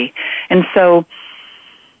 honestly. And so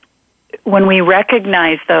when we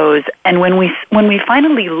recognize those, and when we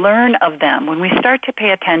finally learn of them, when we start to pay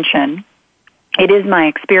attention, it is my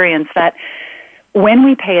experience that when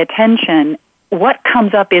we pay attention, what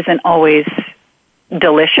comes up isn't always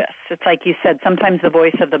delicious. It's like you said, sometimes the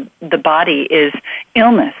voice of the body is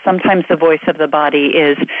illness. Sometimes the voice of the body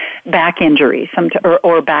is back injury,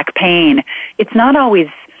 or back pain. It's not always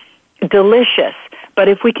delicious, but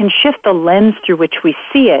if we can shift the lens through which we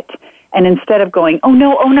see it, and instead of going, oh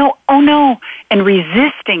no, oh no, oh no, and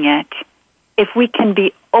resisting it, if we can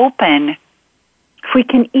be open, if we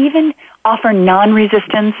can even offer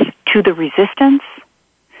non-resistance to the resistance,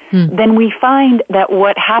 then we find that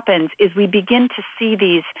what happens is we begin to see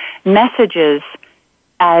these messages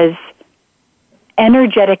as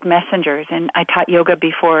energetic messengers. And I taught yoga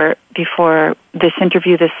before this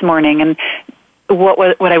interview this morning, and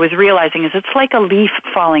what I was realizing is it's like a leaf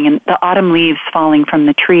falling, and the autumn leaves falling from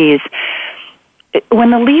the trees.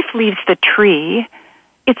 When the leaf leaves the tree,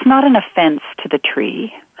 it's not an offense to the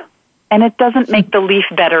tree, and it doesn't make the leaf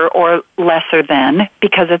better or lesser than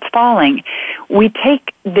because it's falling. We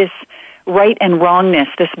take this right and wrongness,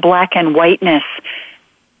 this black and whiteness,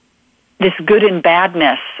 this good and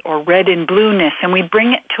badness, or red and blueness, and we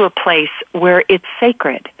bring it to a place where it's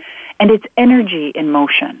sacred and it's energy in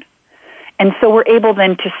motion. And so we're able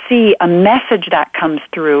then to see a message that comes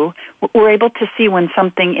through. We're able to see when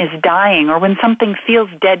something is dying or when something feels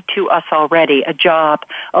dead to us already, a job,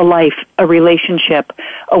 a life, a relationship,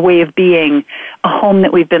 a way of being, a home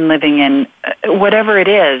that we've been living in, whatever it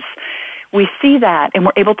is. We see that and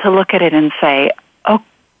we're able to look at it and say, oh,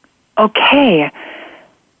 okay,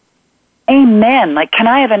 amen. Like, can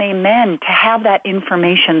I have an amen to have that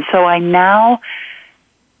information so I now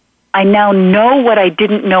know what I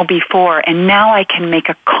didn't know before, and now I can make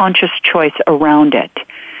a conscious choice around it.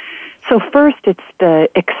 So first, it's the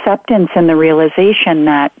acceptance and the realization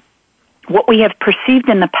that what we have perceived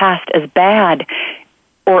in the past as bad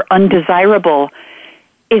or undesirable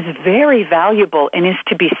is very valuable and is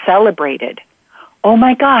to be celebrated. Oh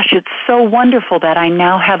my gosh, it's so wonderful that I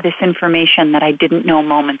now have this information that I didn't know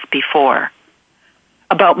moments before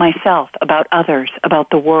about myself, about others,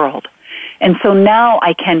 about the world. And so now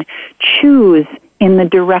I can choose in the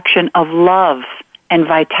direction of love and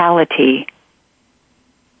vitality,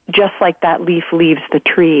 just like that leaf leaves the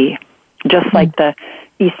tree, just like the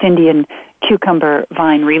East Indian cucumber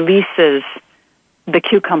vine releases the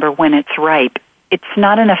cucumber when it's ripe. It's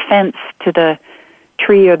not an offense to the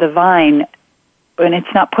tree or the vine, and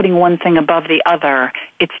it's not putting one thing above the other.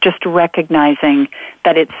 It's just recognizing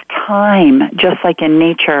that it's time, just like in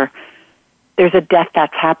nature. There's a death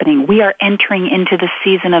that's happening. We are entering into the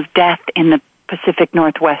season of death in the Pacific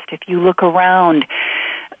Northwest. If you look around,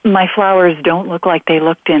 my flowers don't look like they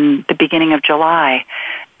looked in the beginning of July.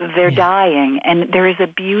 They're dying, and there is a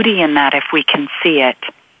beauty in that if we can see it.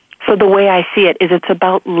 So the way I see it is it's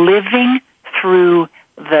about living through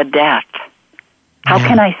the death. How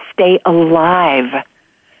can I stay alive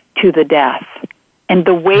to the death? And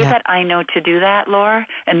the way that I know to do that, Laura,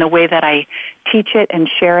 and the way that I teach it and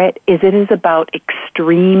share it is about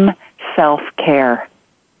extreme self-care.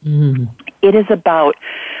 It is about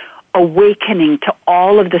awakening to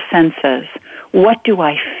all of the senses. What do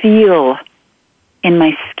I feel in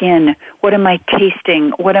my skin? What am I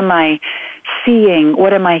tasting? What am I seeing?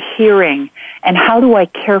 What am I hearing? And how do I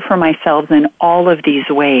care for myself in all of these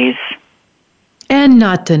ways? And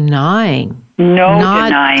not denying. No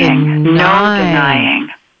denying.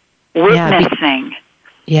 Witnessing.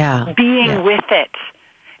 Being with it.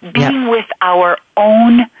 Being with our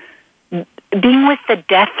own, being with the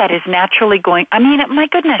death that is naturally going. I mean, my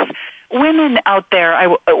goodness, women out there,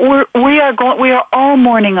 we are all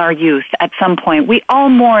mourning our youth at some point. We all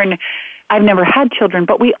mourn, I've never had children,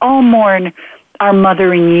 but we all mourn our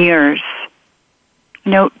mothering years.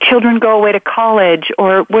 You know, children go away to college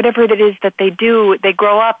or whatever it is that they do. They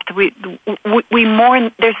grow up. We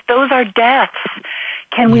mourn. Those are deaths.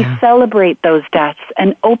 Can we celebrate those deaths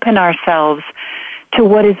and open ourselves to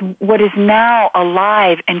what is now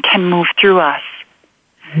alive and can move through us?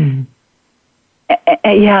 And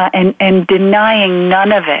denying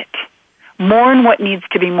none of it. Mourn what needs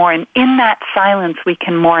to be mourned. In that silence, we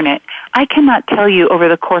can mourn it. I cannot tell you over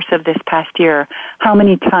the course of this past year how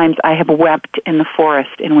many times I have wept in the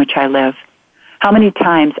forest in which I live. How many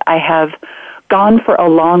times I have gone for a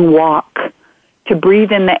long walk to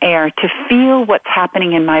breathe in the air, to feel what's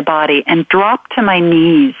happening in my body, and drop to my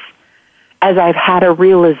knees as I've had a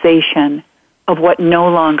realization of what no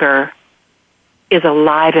longer is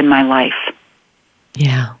alive in my life.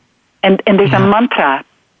 Yeah. And there's a mantra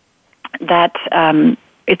that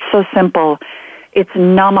it's so simple. It's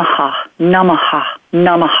Namaha, Namaha,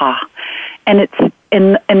 Namaha. And it's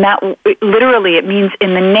in that literally it means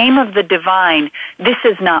in the name of the divine, this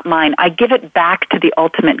is not mine. I give it back to the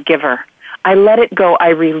ultimate giver. I let it go, I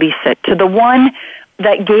release it to the one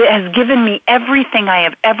that has given me everything I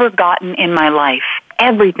have ever gotten in my life.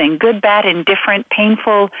 Everything, good, bad, indifferent,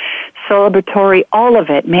 painful, celebratory, all of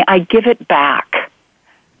it. May I give it back.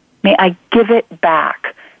 May I give it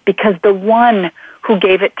back. Because the one who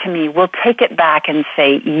gave it to me will take it back and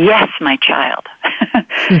say, yes, my child.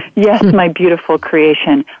 Yes, my beautiful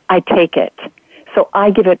creation. I take it. So I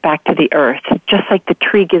give it back to the earth, just like the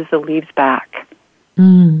tree gives the leaves back.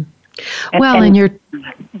 And you're...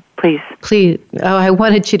 Please. Oh, I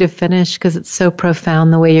wanted you to finish because it's so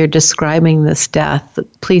profound the way you're describing this death.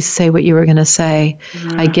 Please say what you were going to say.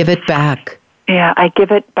 I give it back. Yeah, I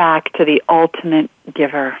give it back to the ultimate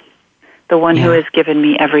giver, the one who has given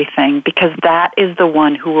me everything, because that is the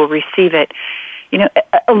one who will receive it. You know,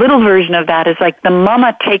 a little version of that is like the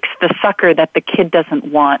mama takes the sucker that the kid doesn't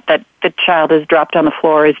want, that the child has dropped on the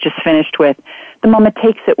floor, is just finished with. The mama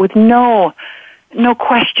takes it with no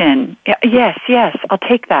question. Yes, I'll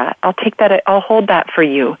take that. I'll hold that for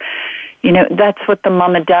you. You know, that's what the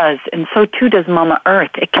mama does. And so too does Mama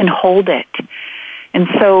Earth. It can hold it. And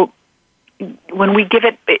so when we give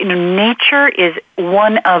it, you know, nature is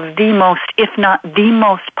one of the most, if not the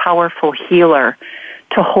most powerful healer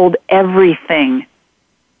to hold everything.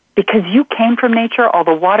 Because you came from nature, all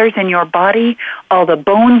the waters in your body, all the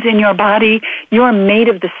bones in your body, you're made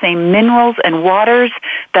of the same minerals and waters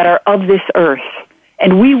that are of this earth.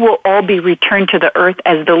 And we will all be returned to the earth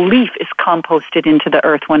as the leaf is composted into the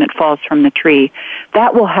earth when it falls from the tree.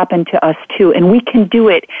 That will happen to us too. And we can do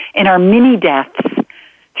it in our mini deaths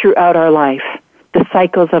throughout our life, the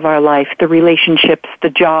cycles of our life, the relationships, the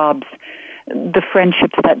jobs, the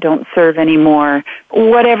friendships that don't serve anymore,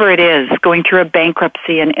 whatever it is, going through a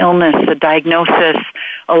bankruptcy, an illness, a diagnosis,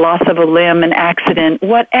 a loss of a limb, an accident,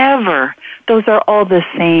 whatever. Those are all the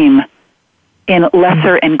same in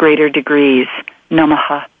lesser and greater degrees.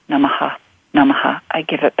 Namaha, namaha, namaha. I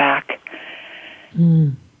give it back.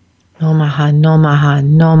 Namaha, namaha,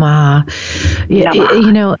 namaha.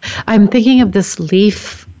 You know, I'm thinking of this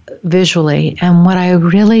leaf visually, and what I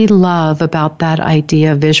really love about that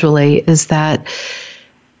idea visually is that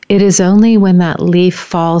it is only when that leaf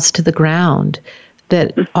falls to the ground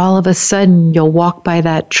that all of a sudden you'll walk by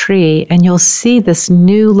that tree and you'll see this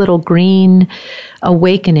new little green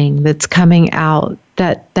awakening that's coming out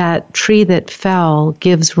that tree that fell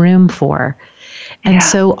gives room for. And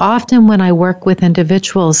so often when I work with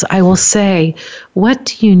individuals, I will say, what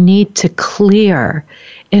do you need to clear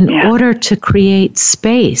in order to create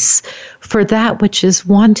space for that which is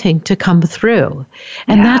wanting to come through?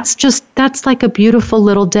 And that's like a beautiful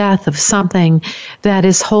little death of something that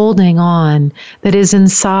is holding on, that is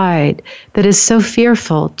inside, that is so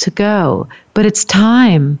fearful to go. But it's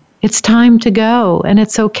time. It's time to go, and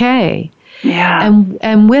it's okay.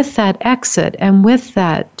 And with that exit and with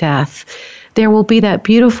that death, there will be that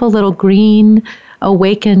beautiful little green,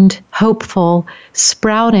 awakened, hopeful,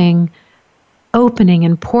 sprouting, opening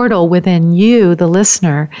and portal within you, the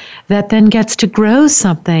listener, that then gets to grow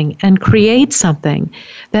something and create something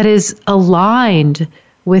that is aligned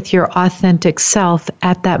with your authentic self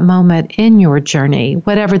at that moment in your journey,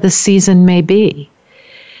 whatever the season may be.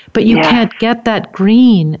 But you can't get that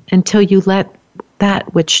green until you let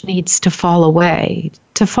that which needs to fall away.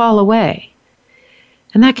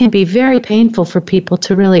 And that can be very painful for people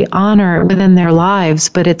to really honor within their lives,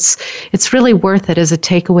 but it's really worth it as a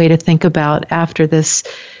takeaway to think about after this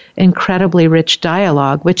incredibly rich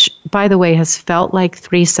dialogue, which, by the way, has felt like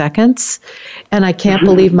 3 seconds. And I can't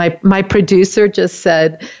believe my producer just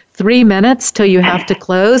said 3 minutes till you have to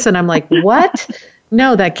close. And I'm like, what?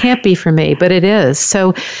 No, that can't be for me, but it is.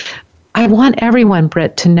 So I want everyone,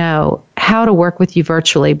 Britt, to know how to work with you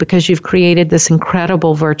virtually, because you've created this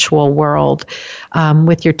incredible virtual world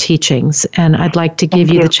with your teachings. And I'd like to give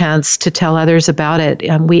you the chance to tell others about it.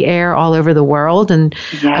 We air all over the world, and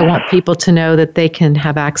I want people to know that they can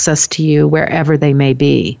have access to you wherever they may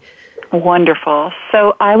be. Wonderful.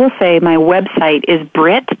 So I will say my website is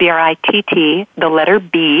Britt, B-R-I-T-T, the letter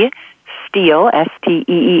B, Steele,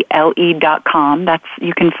 STEELE.com.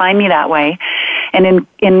 You can find me that way. And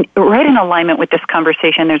in right in alignment with this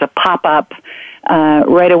conversation, there's a pop-up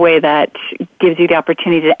right away that gives you the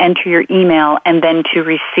opportunity to enter your email and then to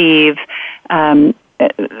receive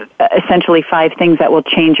essentially 5 things that will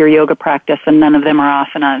change your yoga practice, and none of them are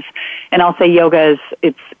asanas. And I'll say yoga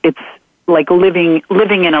is it's like living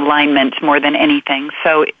in alignment more than anything.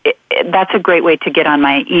 So that's a great way to get on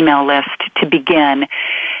my email list to begin.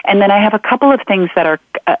 And then I have a couple of things that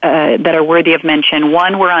are worthy of mention.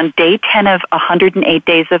 One, we're on day 10 of 108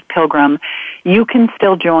 Days of Pilgrim. You can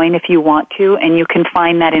still join if you want to, and you can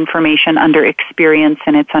find that information under Experience,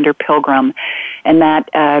 and it's under Pilgrim. And that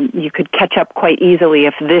you could catch up quite easily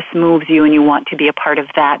if this moves you and you want to be a part of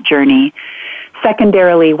that journey.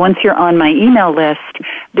 Secondarily, once you're on my email list,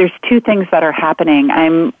 there's 2 things that are happening.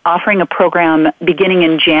 I'm offering a program beginning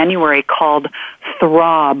in January called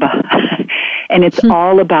Throb, and it's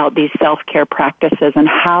all about these self-care practices and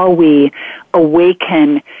how we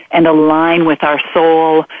awaken and align with our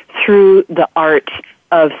soul through the art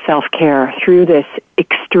of self-care, through this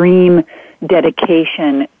extreme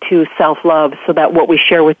dedication to self-love so that what we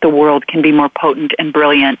share with the world can be more potent and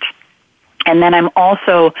brilliant. And then I'm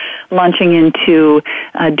also launching into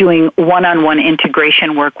doing one-on-one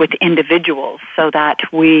integration work with individuals so that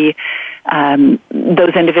we,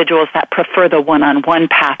 those individuals that prefer the one-on-one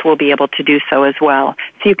path will be able to do so as well.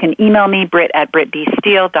 So you can email me,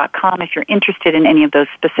 Britt@brittbsteele.com if you're interested in any of those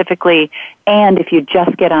specifically. And if you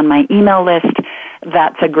just get on my email list,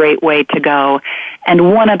 that's a great way to go.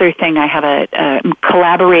 And one other thing, I have I'm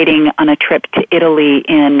collaborating on a trip to Italy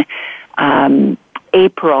in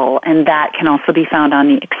April, and that can also be found on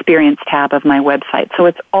the Experience tab of my website. So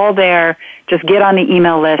it's all there. Just get on the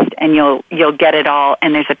email list and you'll get it all.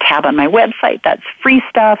 And there's a tab on my website that's free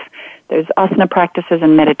stuff. There's asana practices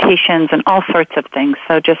and meditations and all sorts of things.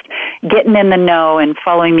 So just getting in the know and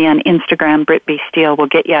following me on Instagram, Britt B. Steele, will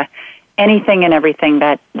get you anything and everything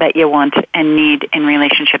that you want and need in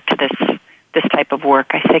relationship to this type of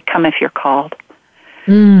work. I say come if you're called.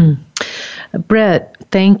 Britt,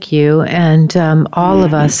 thank you. And all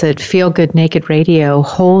of us at Feel Good Naked Radio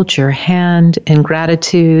hold your hand in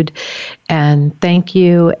gratitude and thank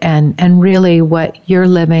you. And really what you're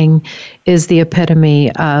living is the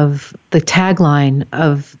epitome of the tagline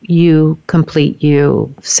of you complete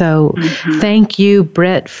you. So thank you,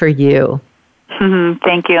 Britt, for you.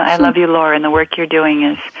 Thank you. I love you, Laura, and the work you're doing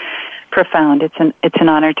is profound. It's an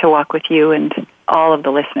honor to walk with you and all of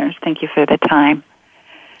the listeners. Thank you for the time.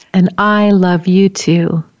 And I love you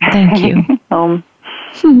too. Thank you. Om.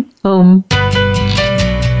 Om.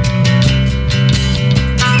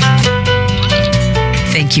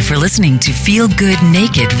 Thank you for listening to Feel Good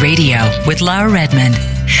Naked Radio with Laura Redmond.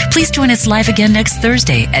 Please join us live again next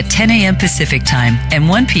Thursday at 10 a.m. Pacific Time and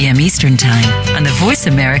 1 p.m. Eastern Time on the Voice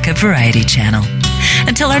America Variety Channel.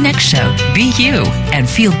 Until our next show, be you and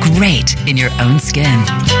feel great in your own skin.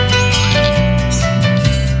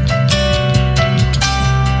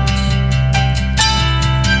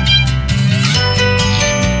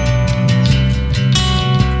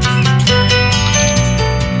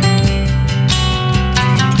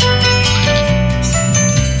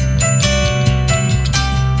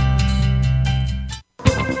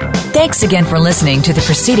 Thanks again for listening to the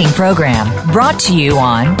preceding program, brought to you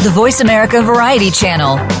on the Voice America Variety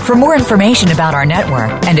Channel. For more information about our network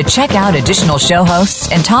and to check out additional show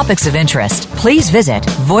hosts and topics of interest, please visit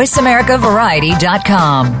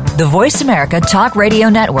VoiceAmericaVariety.com. The Voice America Talk Radio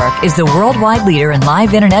Network is the worldwide leader in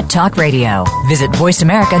live Internet talk radio. Visit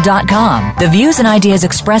VoiceAmerica.com. The views and ideas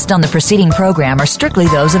expressed on the preceding program are strictly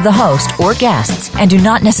those of the host or guests and do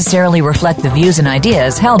not necessarily reflect the views and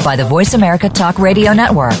ideas held by the Voice America Talk Radio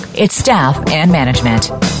Network, its staff, and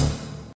management.